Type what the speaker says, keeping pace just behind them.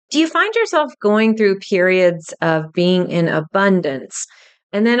Do you find yourself going through periods of being in abundance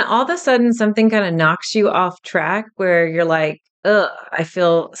and then all of a sudden something kind of knocks you off track where you're like, ugh, I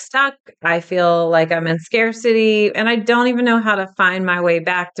feel stuck. I feel like I'm in scarcity and I don't even know how to find my way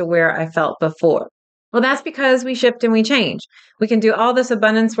back to where I felt before. Well, that's because we shift and we change. We can do all this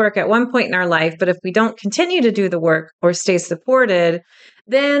abundance work at one point in our life, but if we don't continue to do the work or stay supported,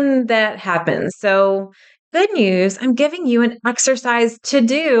 then that happens. So, good news, I'm giving you an exercise to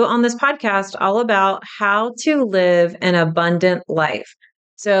do on this podcast all about how to live an abundant life.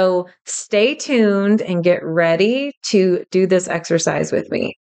 So stay tuned and get ready to do this exercise with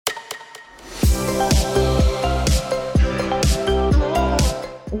me.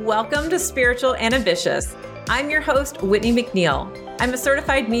 Welcome to Spiritual and Ambitious. I'm your host, Whitney McNeil. I'm a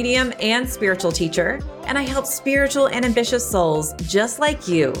certified medium and spiritual teacher, and I help spiritual and ambitious souls just like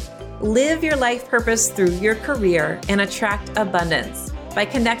you live your life purpose through your career and attract abundance by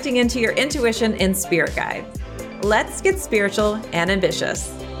connecting into your intuition and spirit guides. Let's get spiritual and ambitious.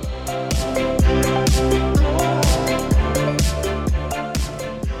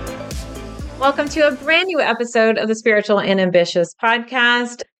 Welcome to a brand new episode of the Spiritual and Ambitious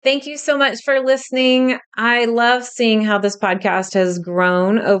podcast. Thank you so much for listening. I love seeing how this podcast has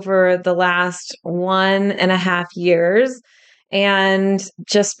grown over the last 1.5 years. And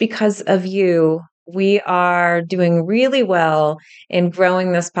just because of you, we are doing really well in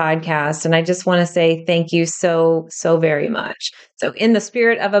growing this podcast. And I just want to say thank you so very much. So in the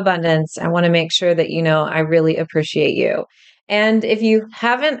spirit of abundance, I want to make sure that you know I really appreciate you. And if you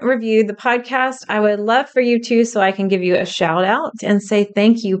haven't reviewed the podcast, I would love for you to, so I can give you a shout out and say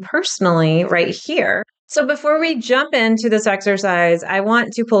thank you personally right here. So before we jump into this exercise, I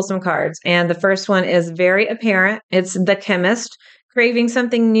want to pull some cards. And the first one is very apparent. It's the chemist craving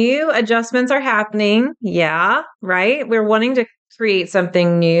something new. Adjustments are happening. Yeah, right. We're wanting to create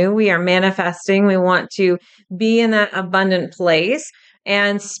something new. We are manifesting. We want to be in that abundant place.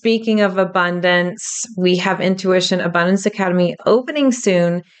 And speaking of abundance, we have Intuition Abundance Academy opening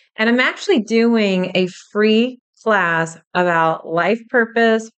soon. And I'm actually doing a free class about life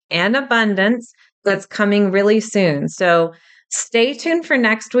purpose and abundance that's coming really soon. So stay tuned for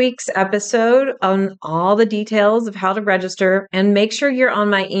next week's episode on all the details of how to register, and make sure you're on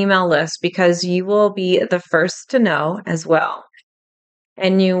my email list because you will be the first to know as well.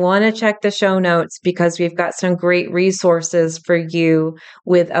 And you want to check the show notes because we've got some great resources for you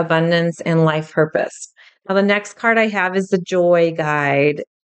with abundance and life purpose. Now, the next card I have is the Joy Guide,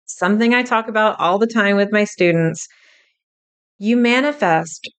 something I talk about all the time with my students. You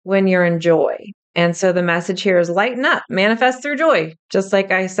manifest when you're in joy. And so the message here is lighten up, manifest through joy. Just like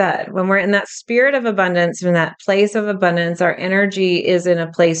I said, when we're in that spirit of abundance, in that place of abundance, our energy is in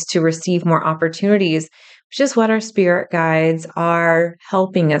a place to receive more opportunities, which is what our spirit guides are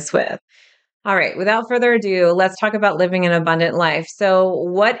helping us with. All right, without further ado, let's talk about living an abundant life. So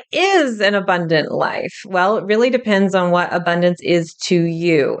what is an abundant life? Well, it really depends on what abundance is to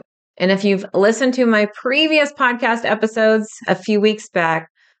you. And if you've listened to my previous podcast episodes a few weeks back,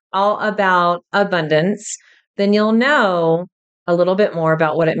 all about abundance, then you'll know a little bit more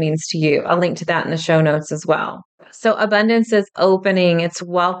about what it means to you. I'll link to that in the show notes as well. So abundance is opening, it's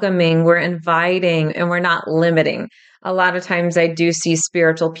welcoming, we're inviting, and we're not limiting. A lot of times I do see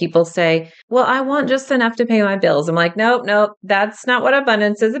spiritual people say, well, I want just enough to pay my bills. I'm like, nope, that's not what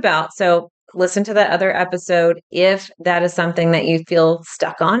abundance is about. So listen to that other episode if that is something that you feel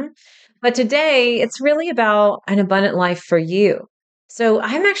stuck on. But today, it's really about an abundant life for you. So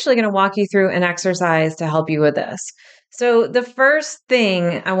I'm actually going to walk you through an exercise to help you with this. So the first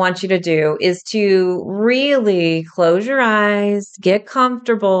thing I want you to do is to really close your eyes, get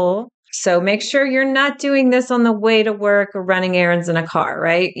comfortable. So make sure you're not doing this on the way to work or running errands in a car,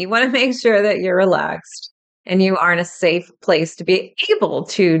 right? You want to make sure that you're relaxed and you are in a safe place to be able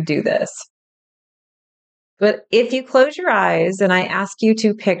to do this. But if you close your eyes and I ask you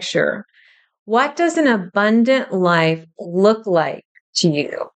to picture, what does an abundant life look like to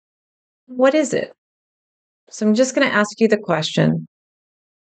you? What is it? So I'm just going to ask you the question.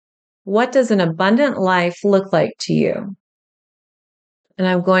 What does an abundant life look like to you? And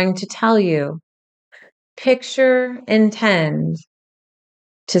I'm going to tell you, picture, intend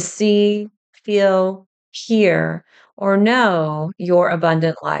to see, feel, hear, or know your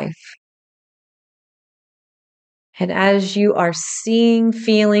abundant life. And as you are seeing,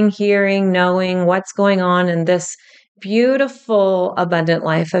 feeling, hearing, knowing what's going on in this beautiful, abundant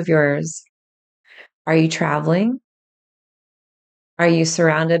life of yours, are you traveling? Are you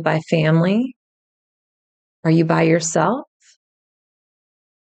surrounded by family? Are you by yourself?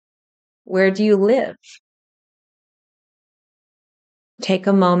 Where do you live? Take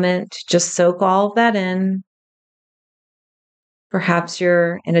a moment, just soak all of that in. Perhaps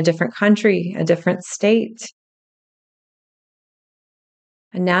you're in a different country, a different state.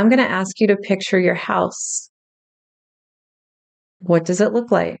 And now I'm going to ask you to picture your house. What does it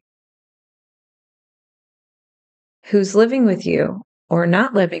look like? Who's living with you or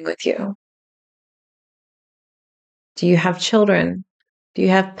not living with you? Do you have children? Do you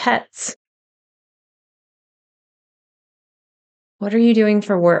have pets? What are you doing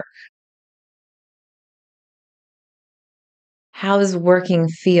for work? How does working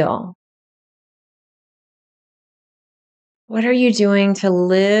feel? What are you doing to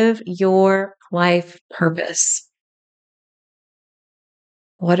live your life purpose?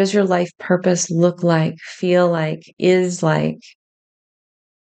 What does your life purpose look like, feel like, is like?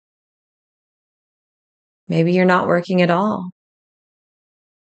 Maybe you're not working at all.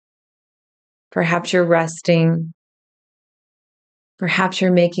 Perhaps you're resting. Perhaps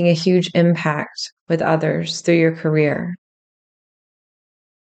you're making a huge impact with others through your career.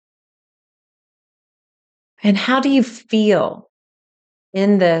 And how do you feel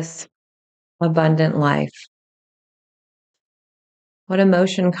in this abundant life? What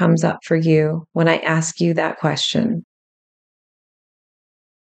emotion comes up for you when I ask you that question?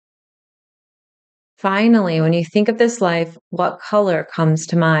 Finally, when you think of this life, what color comes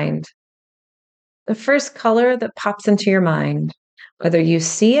to mind? The first color that pops into your mind, whether you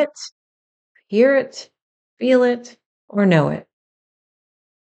see it, hear it, feel it, or know it.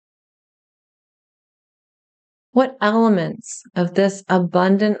 What elements of this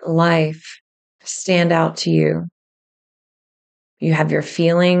abundant life stand out to you? You have your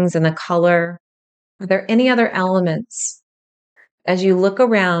feelings and the color. Are there any other elements as you look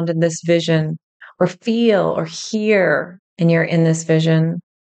around in this vision or feel or hear and you're in this vision?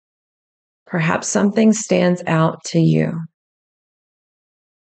 Perhaps something stands out to you.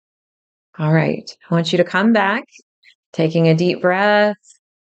 All right. I want you to come back, taking a deep breath,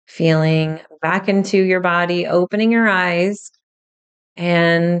 feeling back into your body, opening your eyes.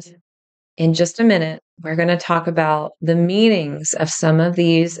 And in just a minute, we're going to talk about the meanings of some of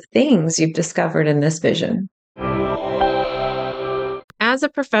these things you've discovered in this vision. As a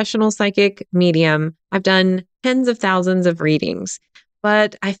professional psychic medium, I've done tens of thousands of readings,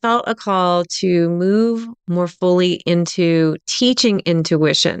 but I felt a call to move more fully into teaching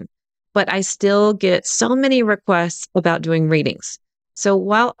intuition. But I still get so many requests about doing readings. So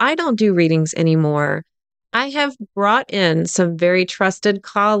while I don't do readings anymore, I have brought in some very trusted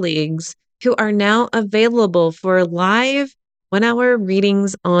colleagues who are now available for live 1 hour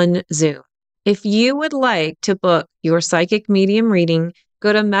readings on Zoom. If you would like to book your psychic medium reading,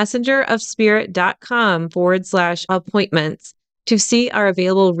 go to messengerofspirit.com/appointments to see our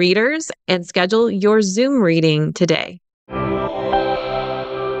available readers and schedule your Zoom reading today.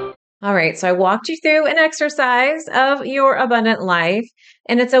 All right, so I walked you through an exercise of your abundant life,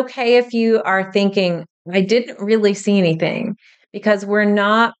 and it's okay if you are thinking, I didn't really see anything, because we're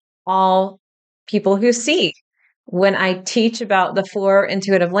not all people who see. When I teach about the 4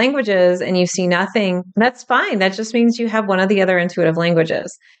 intuitive languages and you see nothing, that's fine. That just means you have one of the other intuitive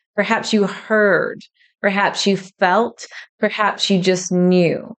languages. Perhaps you heard, perhaps you felt, perhaps you just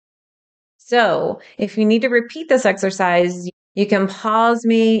knew. So if you need to repeat this exercise, you can pause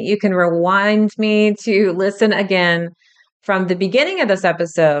me, you can rewind me to listen again from the beginning of this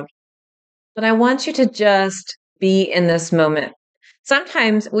episode. But I want you to just be in this moment.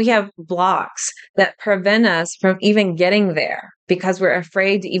 Sometimes we have blocks that prevent us from even getting there because we're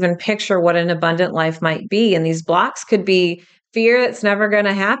afraid to even picture what an abundant life might be. And these blocks could be fear that's never going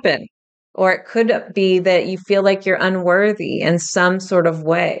to happen, or it could be that you feel like you're unworthy in some sort of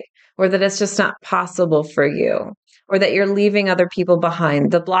way, or that it's just not possible for you, or that you're leaving other people behind.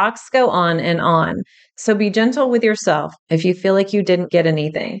 The blocks go on and on. So be gentle with yourself if you feel like you didn't get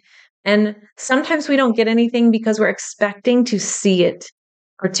anything. And sometimes we don't get anything because we're expecting to see it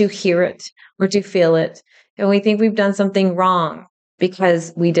or to hear it or to feel it. And we think we've done something wrong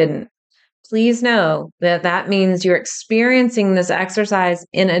because we didn't. Please know that that means you're experiencing this exercise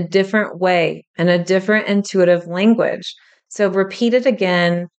in a different way, in a different intuitive language. So repeat it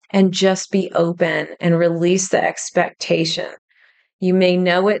again and just be open and release the expectation. You may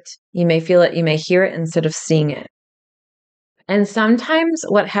know it, you may feel it, you may hear it instead of seeing it. And sometimes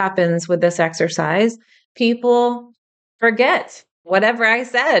what happens with this exercise, people forget whatever I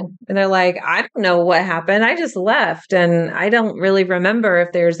said. And they're like, I don't know what happened. I just left and I don't really remember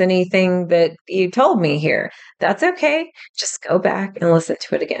if there's anything that you told me here. That's okay. Just go back and listen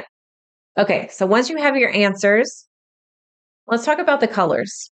to it again. Okay, so once you have your answers, let's talk about the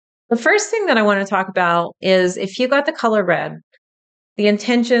colors. The first thing that I want to talk about is if you got the color red, The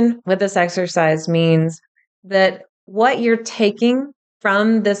intention with this exercise means that what you're taking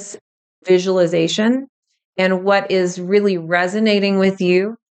from this visualization and what is really resonating with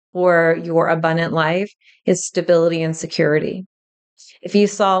you for your abundant life is stability and security. If you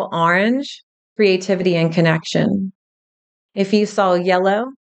saw orange, creativity and connection. If you saw yellow,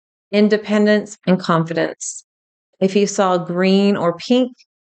 independence and confidence. If you saw green or pink,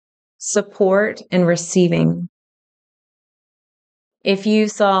 support and receiving. If you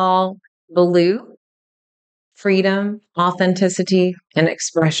saw blue, freedom, authenticity, and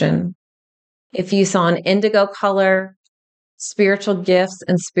expression. If you saw an indigo color, spiritual gifts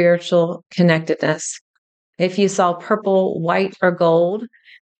and spiritual connectedness. If you saw purple, white, or gold,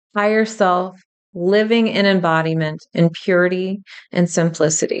 higher self, living in embodiment in purity and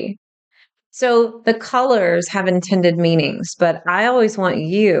simplicity. So the colors have intended meanings, but I always want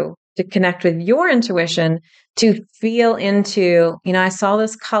you to connect with your intuition to feel into, I saw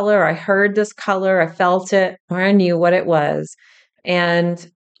this color, I heard this color, I felt it, or I knew what it was. And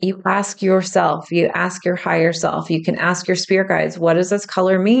you ask yourself, you ask your higher self, you can ask your spirit guides, what does this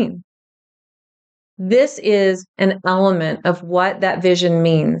color mean? This is an element of what that vision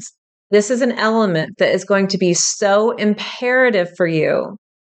means. This is an element that is going to be so imperative for you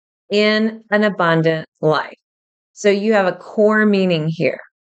in an abundant life. So you have a core meaning here.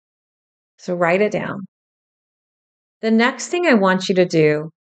 So write it down. The next thing I want you to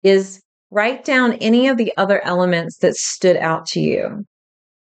do is write down any of the other elements that stood out to you.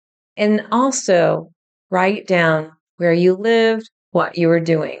 And also write down where you lived, what you were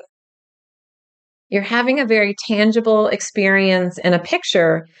doing. You're having a very tangible experience and a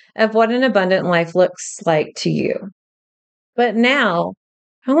picture of what an abundant life looks like to you. But now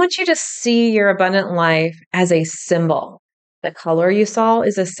I want you to see your abundant life as a symbol. The color you saw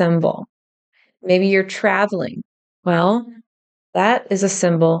is a symbol. Maybe you're traveling. Well, that is a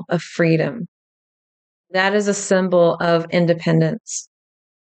symbol of freedom. That is a symbol of independence.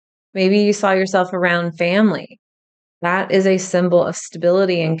 Maybe you saw yourself around family. That is a symbol of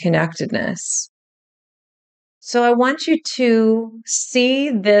stability and connectedness. So I want you to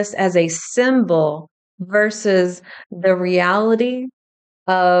see this as a symbol versus the reality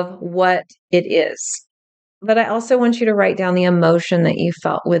of what it is. But I also want you to write down the emotion that you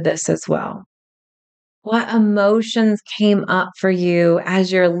felt with this as well. What emotions came up for you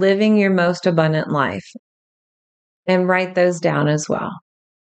as you're living your most abundant life? And write those down as well.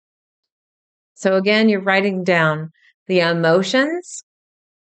 So again, you're writing down the emotions,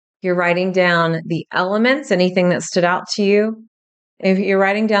 you're writing down the elements, anything that stood out to you. If you're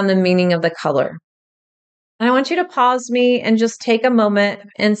writing down the meaning of the color. And I want you to pause me and just take a moment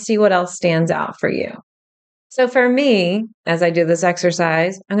and see what else stands out for you. So for me, as I do this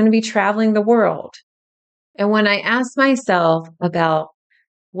exercise, I'm going to be traveling the world. And when I ask myself about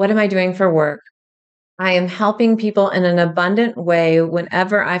what am I doing for work, I am helping people in an abundant way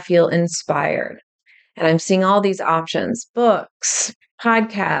whenever I feel inspired. And I'm seeing all these options, books,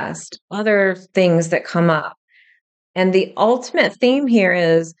 podcasts, other things that come up. And the ultimate theme here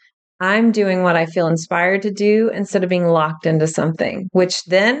is I'm doing what I feel inspired to do instead of being locked into something, which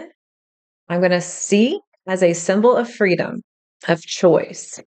then I'm going to see as a symbol of freedom, of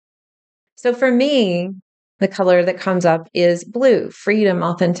choice. So for me, the color that comes up is blue, freedom,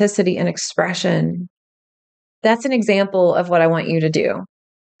 authenticity, and expression. That's an example of what I want you to do.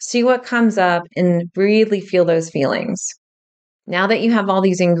 See what comes up and really feel those feelings. Now that you have all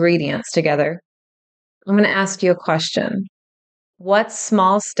these ingredients together, I'm going to ask you a question. What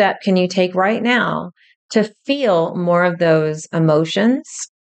small step can you take right now to feel more of those emotions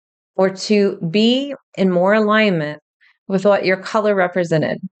or to be in more alignment with what your color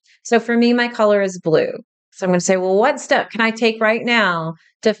represented? So for me, my color is blue. So I'm going to say, well, what step can I take right now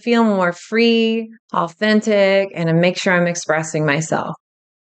to feel more free, authentic, and to make sure I'm expressing myself?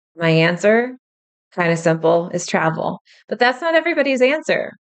 My answer, kind of simple, is travel. But that's not everybody's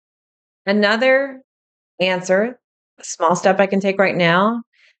answer. Another answer, a small step I can take right now,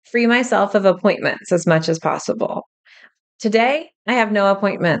 free myself of appointments as much as possible. Today, I have no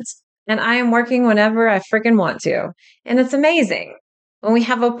appointments and I am working whenever I freaking want to. And it's amazing. When we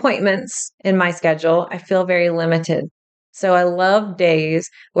have appointments in my schedule, I feel very limited. So I love days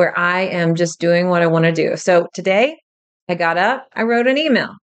where I am just doing what I want to do. So today, I got up, I wrote an email.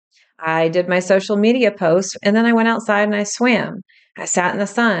 I did my social media post, and then I went outside and I swam. I sat in the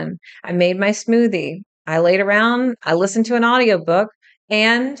sun. I made my smoothie. I laid around. I listened to an audiobook,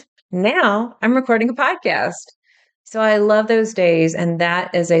 and now I'm recording a podcast. So I love those days, and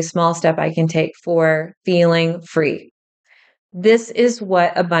that is a small step I can take for feeling free. This is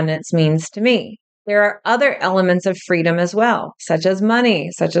what abundance means to me. There are other elements of freedom as well, such as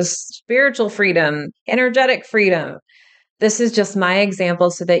money, such as spiritual freedom, energetic freedom. This is just my example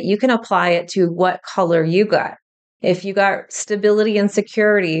so that you can apply it to what color you got. If you got stability and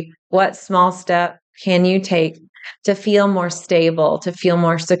security, what small step can you take to feel more stable, to feel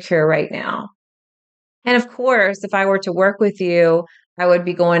more secure right now? And of course, if I were to work with you, I would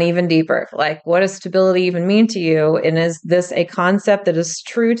be going even deeper. Like, what does stability even mean to you? And is this a concept that is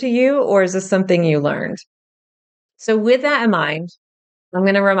true to you, or is this something you learned? So, with that in mind, I'm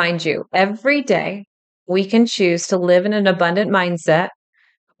going to remind you every day we can choose to live in an abundant mindset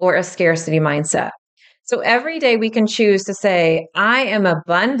or a scarcity mindset. So every day we can choose to say, I am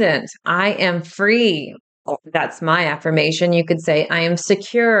abundant. I am free. That's my affirmation. You could say, I am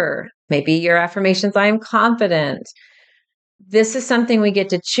secure. Maybe your affirmations, I am confident. This is something we get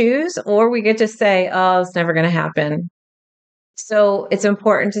to choose, or we get to say, oh, it's never going to happen. So it's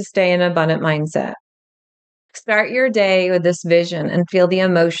important to stay in an abundant mindset. Start your day with this vision and feel the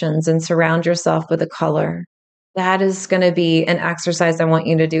emotions and surround yourself with a color. That is going to be an exercise I want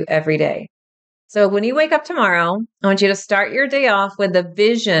you to do every day. So when you wake up tomorrow, I want you to start your day off with the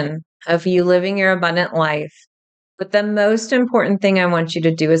vision of you living your abundant life. But the most important thing I want you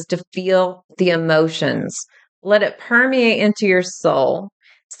to do is to feel the emotions. Let it permeate into your soul.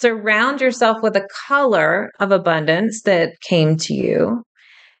 Surround yourself with a color of abundance that came to you,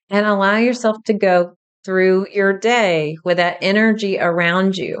 and allow yourself to go through your day with that energy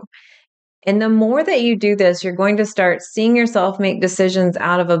around you. And the more that you do this, you're going to start seeing yourself make decisions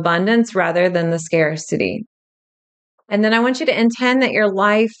out of abundance rather than the scarcity. And then I want you to intend that your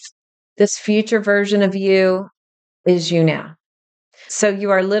life, this future version of you, is you now. So you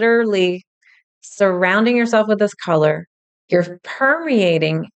are literally surrounding yourself with this color. You're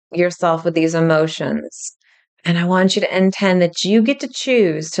permeating yourself with these emotions. And I want you to intend that you get to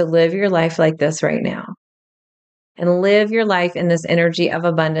choose to live your life like this right now. And live your life in this energy of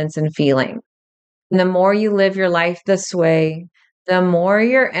abundance and feeling. And the more you live your life this way, the more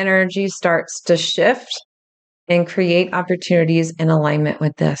your energy starts to shift and create opportunities in alignment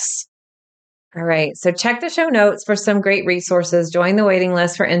with this. All right. So check the show notes for some great resources. Join the waiting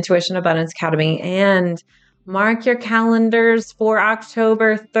list for Intuition Abundance Academy and mark your calendars for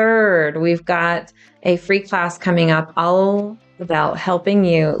October 3rd. We've got a free class coming up all about helping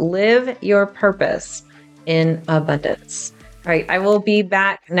you live your purpose in abundance. All right, I will be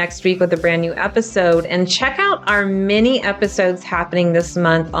back next week with a brand new episode, and check out our mini episodes happening this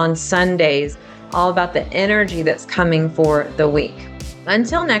month on Sundays, all about the energy that's coming for the week.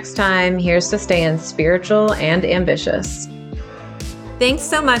 Until next time, here's to staying spiritual and ambitious. Thanks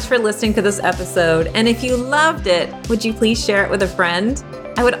so much for listening to this episode. And if you loved it, would you please share it with a friend?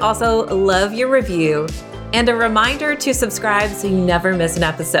 I would also love your review and a reminder to subscribe so you never miss an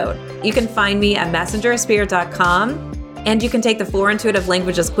episode. You can find me at messengerofspirit.com, and you can take the 4 Intuitive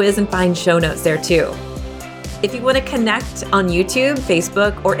Languages quiz and find show notes there too. If you want to connect on YouTube,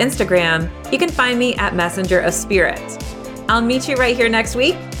 Facebook, or Instagram, you can find me at Messenger of Spirit. I'll meet you right here next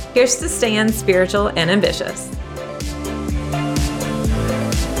week. Here's to staying spiritual and ambitious.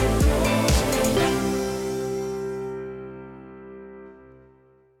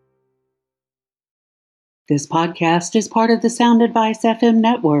 This podcast is part of the Sound Advice FM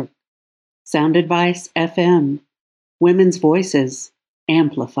network. Sound Advice FM. Women's voices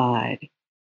amplified.